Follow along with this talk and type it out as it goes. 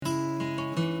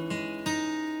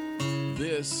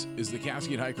This is the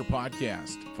Cascade Hiker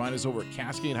Podcast. Find us over at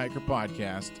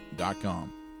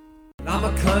CascadeHikerPodcast.com. I'm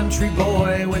a country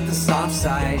boy with the soft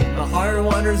side. My heart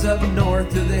wanders up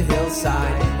north to the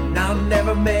hillside. And I've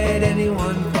never met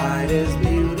anyone quite as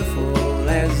beautiful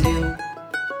as you.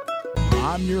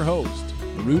 I'm your host,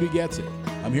 Rudy Gets It.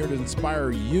 I'm here to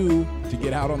inspire you to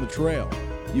get out on the trail.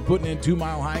 You putting in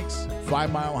 2-mile hikes,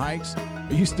 5-mile hikes?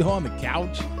 Are you still on the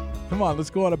couch? Come on, let's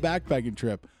go on a backpacking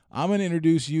trip. I'm going to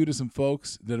introduce you to some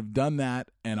folks that have done that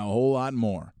and a whole lot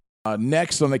more.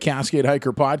 Next on the Cascade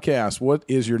Hiker Podcast, what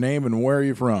is your name and where are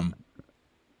you from?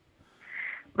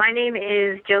 My name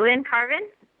is Jolynn Carvin,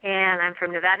 and I'm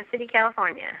from Nevada City,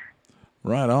 California.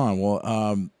 Right on. Well,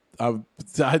 I'm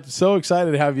so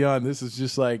excited to have you on. This is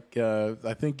just like,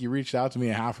 I think you reached out to me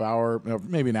a half hour,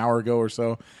 maybe an hour ago or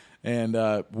so. And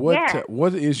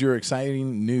what is your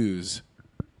exciting news?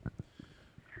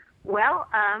 Well,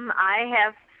 I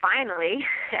have finally,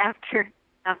 after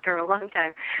a long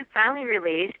time, finally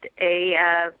released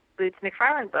a Boots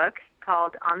McFarland book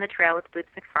called On the Trail with Boots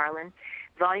McFarland,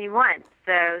 Volume 1.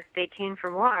 So stay tuned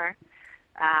for more.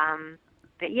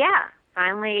 But yeah,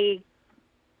 finally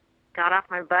got off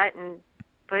my butt and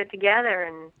put it together,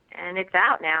 and it's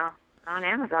out now on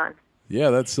Amazon.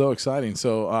 Yeah, that's so exciting.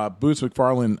 So Boots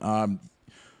McFarland,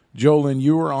 Jolynn,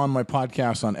 you were on my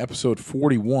podcast on episode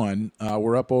 41.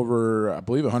 We're up over, I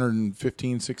believe,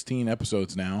 115, 16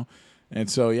 episodes now. And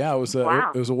so, yeah, it was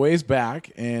a ways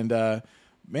back. And,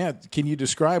 man, can you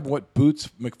describe what Boots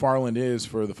McFarland is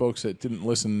for the folks that didn't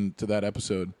listen to that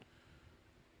episode?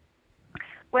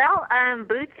 Well,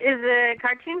 Boots is a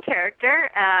cartoon character.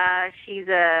 She's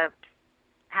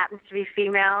happens to be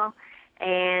female,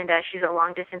 and she's a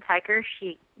long-distance hiker.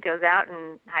 She goes out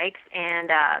and hikes, and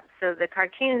so the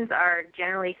cartoons are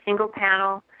generally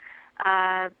single-panel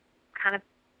kind of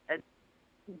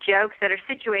jokes that are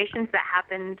situations that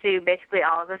happen to basically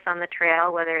all of us on the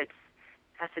trail, whether it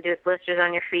has to do with blisters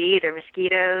on your feet or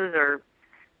mosquitoes or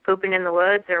pooping in the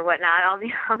woods or whatnot, all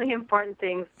the important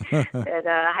things that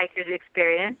hikers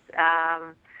experience.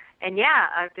 And yeah,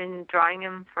 I've been drawing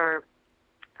them for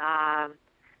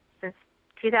since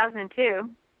 2002.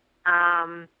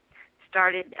 I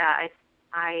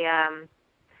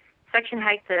section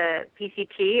hiked the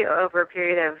PCT over a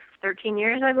period of 13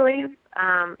 years, I believe,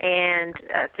 and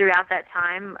throughout that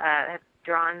time, have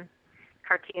drawn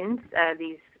cartoons,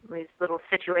 these little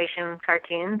situation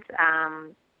cartoons.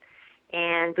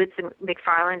 And Boots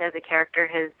McFarland as a character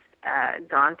has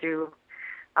gone through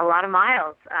a lot of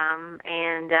miles. I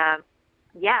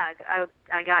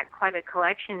got quite a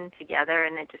collection together,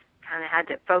 and I just kind of had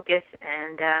to focus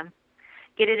and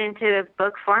get it into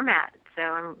book format. So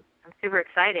I'm super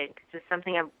excited because it's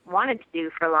something I've wanted to do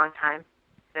for a long time.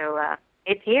 So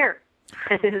it's here.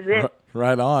 This is it.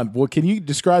 Right on. Well, can you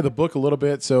describe the book a little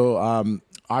bit? So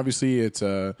obviously it's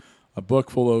a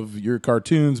book full of your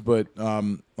cartoons, but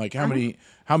like how many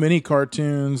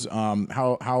cartoons?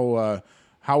 How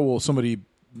will somebody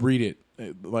read it?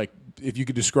 Like if you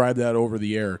could describe that over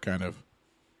the air, kind of.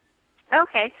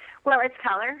 Okay. Well, it's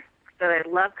color. So I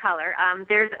love color.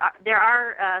 There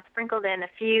are sprinkled in a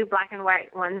few black and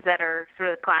white ones that are sort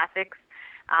of classics.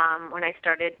 When I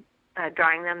started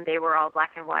drawing them, they were all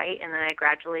black and white, and then I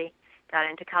gradually got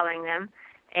into coloring them.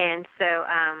 And so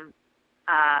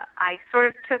I sort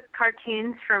of took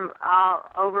cartoons from all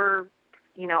over,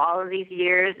 all of these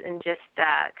years and just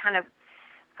kind of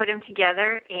put them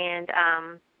together. And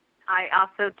I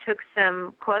also took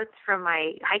some quotes from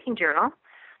my hiking journal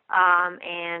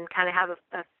and kind of have a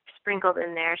sprinkled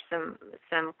in there some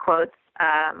quotes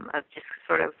of just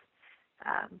sort of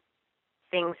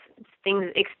things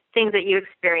that you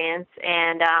experience,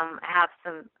 and have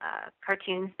some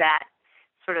cartoons that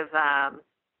sort of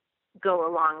go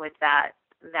along with that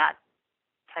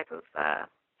type of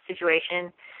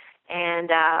situation.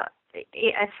 And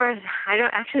as far as I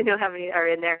don't actually know how many are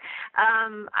in there,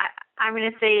 I'm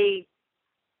going to say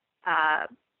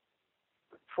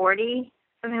 40,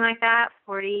 something like that.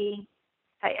 40.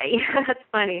 That's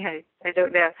funny. I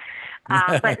don't know.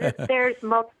 But there's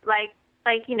some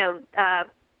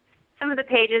of the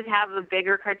pages have a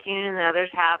bigger cartoon and the others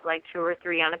have like 2 or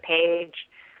 3 on a page.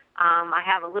 I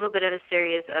have a little bit of a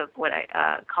series of what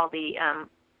I call the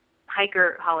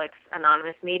Hikerholics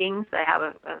Anonymous meetings. I have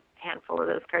a handful of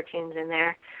those cartoons in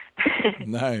there.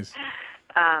 Nice.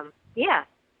 Yeah.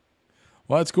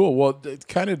 Well, that's cool. Well,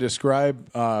 kind of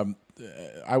describe I'm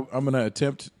going to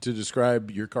attempt to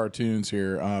describe your cartoons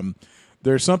here.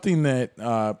 There's something that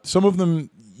some of them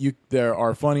there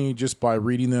are funny just by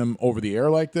reading them over the air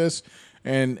like this,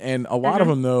 and a lot of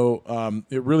them though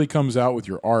it really comes out with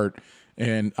your art.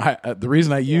 And the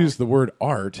reason I use the word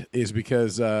art is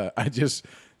because I just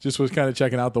was kind of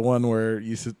checking out the one where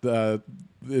you said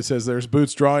it says there's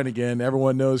Boots drawing again.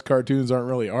 Everyone knows cartoons aren't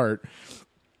really art.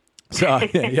 So I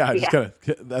just kind of,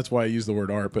 that's why I use the word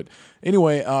art. But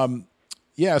anyway,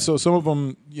 so some of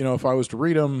them, if I was to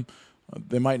read them,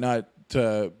 they might not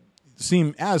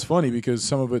seem as funny because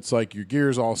some of it's like your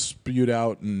gears all spewed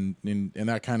out and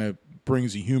that kind of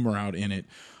brings the humor out in it.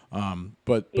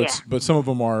 But some of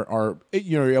them are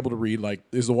you're able to read, like,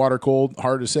 is the water cold?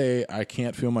 Hard to say. I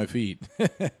can't feel my feet.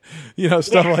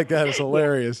 Stuff like that is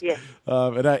hilarious. Yeah.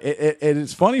 And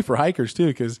it's funny for hikers too,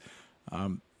 because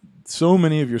so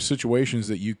many of your situations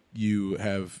that you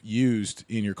have used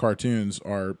in your cartoons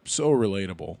are so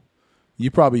relatable.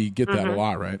 You probably get that a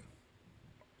lot, right?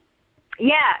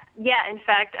 Yeah. In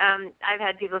fact, I've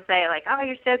had people say like, "Oh,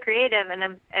 you're so creative," and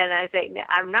I say, no,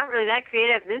 "I'm not really that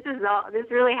creative.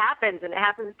 This really happens, and it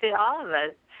happens to all of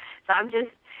us. So I'm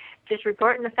just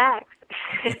reporting the facts."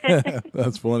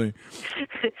 That's funny.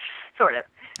 Sort of.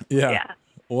 Yeah.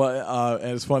 Well,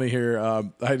 and it's funny here.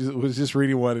 I was just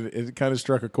reading one. It kind of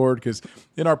struck a chord because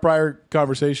in our prior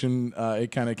conversation,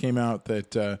 it kind of came out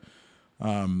that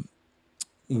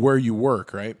where you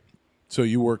work, right? So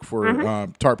you work for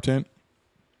Tarp Tent.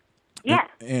 Yeah.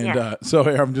 And so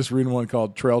here I'm just reading one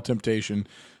called Trail Temptation.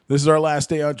 This is our last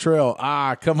day on trail.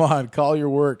 Come on, call your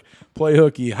work, play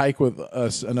hooky, hike with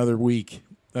us another week.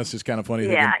 That's just kind of funny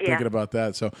thinking about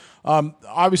that. So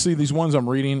obviously these ones I'm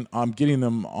reading, I'm getting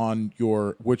them on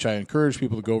which I encourage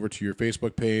people to go over to your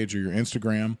Facebook page or your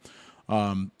Instagram.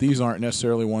 These aren't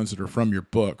necessarily ones that are from your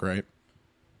book, right?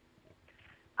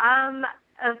 A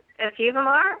few of them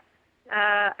are.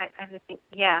 I think,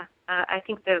 I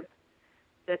think the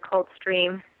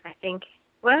Coldstream, I think.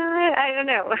 Well, I don't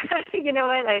know. You know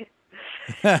what?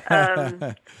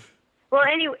 Well,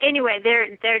 anyway,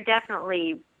 they're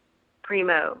definitely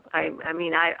primo. I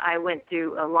mean, I went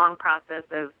through a long process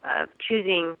of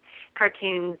choosing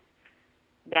cartoons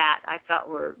that I felt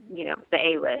were, the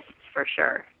A-list for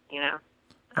sure.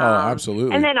 Oh,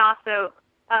 absolutely. And then also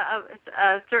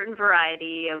a certain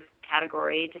variety of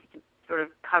category, just to sort of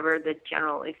cover the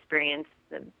general experience,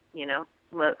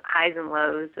 highs and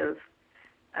lows of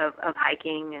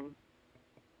hiking. And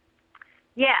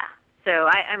so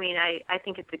I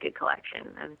think it's a good collection,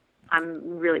 and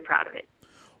I'm really proud of it.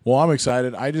 Well, I'm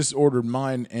excited. I just ordered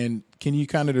mine, and can you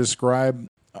kind of describe,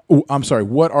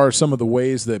 what are some of the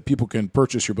ways that people can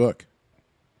purchase your book?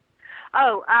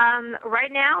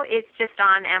 Right now it's just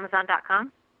on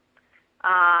Amazon.com.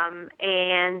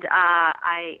 And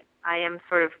I am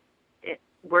sort of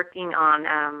working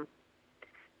on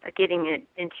getting it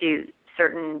into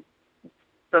certain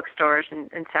bookstores and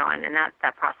so on, and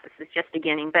that process is just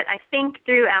beginning. But I think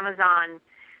through Amazon,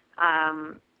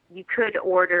 you could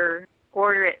order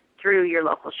it through your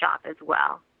local shop as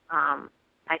well.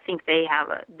 I think they have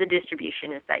the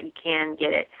distribution is that you can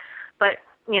get it, but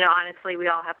honestly, we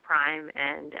all have Prime,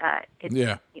 and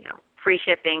it's free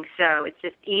shipping, so it's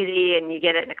just easy, and you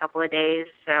get it in a couple of days.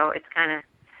 So it's kind of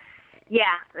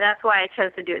that's why I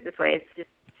chose to do it this way. It's just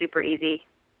super easy.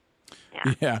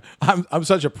 Yeah, I'm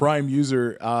such a Prime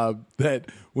user that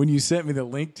when you sent me the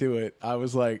link to it, I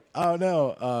was like, oh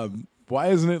no, why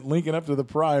isn't it linking up to the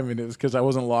Prime? And it was because I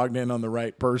wasn't logged in on the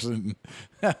right person.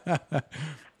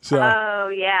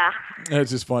 So, it's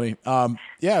just funny.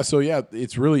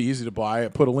 It's really easy to buy. I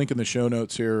put a link in the show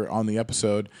notes here on the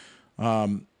episode.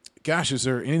 Gosh, is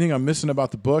there anything I'm missing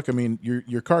about the book? I mean,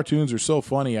 your cartoons are so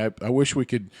funny. I wish we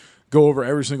could go over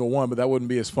every single one, but that wouldn't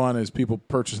be as fun as people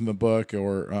purchasing the book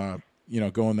or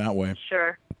going that way.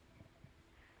 Sure.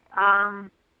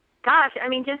 Gosh, I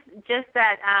mean, just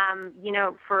that,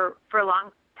 for a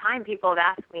long time, people have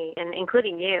asked me, and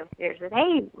including you, they said,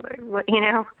 "Hey,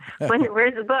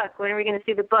 where's the book? When are we going to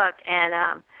see the book?"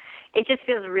 And it just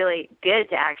feels really good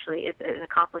to actually, it's an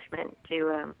accomplishment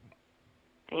to,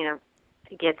 to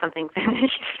get something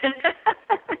finished.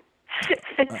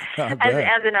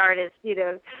 As an artist,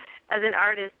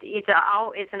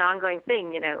 it's an ongoing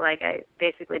thing, like I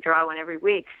basically draw one every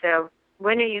week. So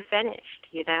when are you finished?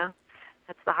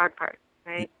 That's the hard part,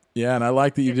 right? Yeah, and I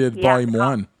like that you did volume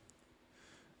 1.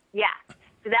 Yeah,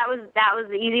 so that was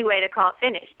the easy way to call it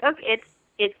finished. Okay,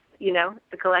 it's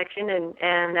the collection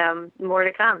and more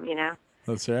to come.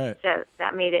 That's right. So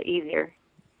that made it easier.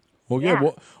 Well, yeah.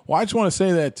 Well, I just want to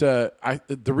say that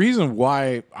the reason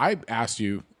why I asked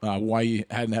you why you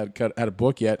hadn't had a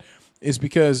book yet is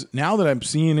because now that I'm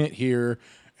seeing it here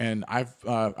and I've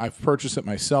purchased it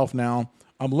myself now,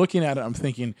 I'm looking at it, I'm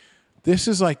thinking, this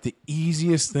is like the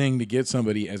easiest thing to get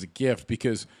somebody as a gift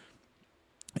because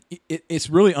it's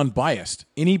really unbiased.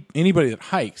 Anybody that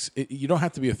hikes, you don't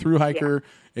have to be a thru hiker.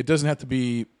 It doesn't have to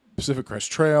be Pacific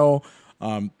Crest Trail.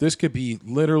 This could be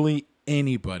literally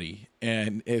anybody,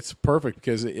 and it's perfect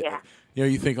because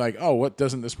you think like, oh, what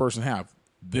doesn't this person have?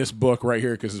 This book right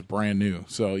here because it's brand new.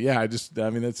 So yeah,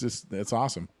 that's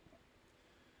awesome.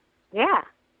 Yeah,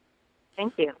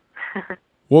 thank you.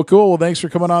 Well, cool. Well, thanks for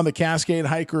coming on the Cascade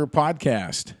Hiker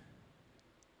podcast.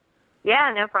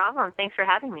 Yeah, no problem. Thanks for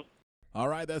having me. All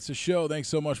right, that's the show. Thanks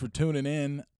so much for tuning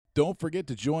in. Don't forget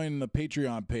to join the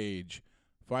Patreon page.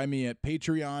 Find me at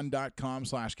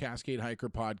patreon.com/Cascade Hiker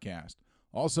Podcast.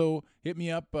 Also, hit me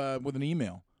up with an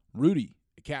email,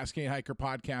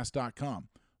 rudy@CascadeHikerPodcast.com.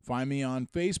 Find me on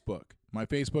Facebook. My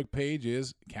Facebook page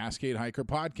is Cascade Hiker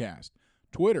Podcast.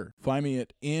 Twitter, find me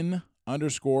at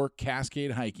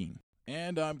 _Cascade Hiking.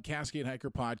 And I'm Cascade Hiker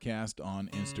Podcast on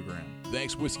Instagram.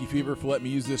 Thanks, Whiskey Fever, for letting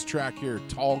me use this track here,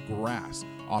 Tall Grass,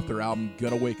 off their album,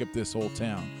 Gonna Wake Up This Whole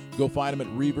Town. Go find them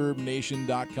at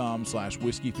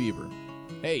ReverbNation.com/Whiskey Fever.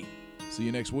 Hey, see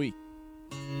you next week.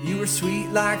 You were sweet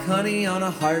like honey on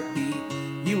a heartbeat.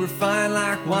 You were fine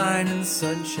like wine in the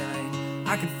sunshine.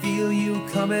 I could feel you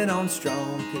coming on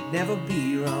strong. Could never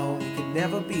be wrong, could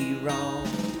never be wrong.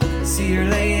 I see her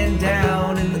laying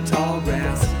down in the tall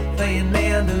grass, playing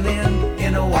mandolin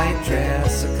in a white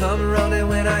dress. I come running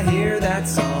when I hear that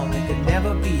song. It could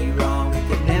never be wrong.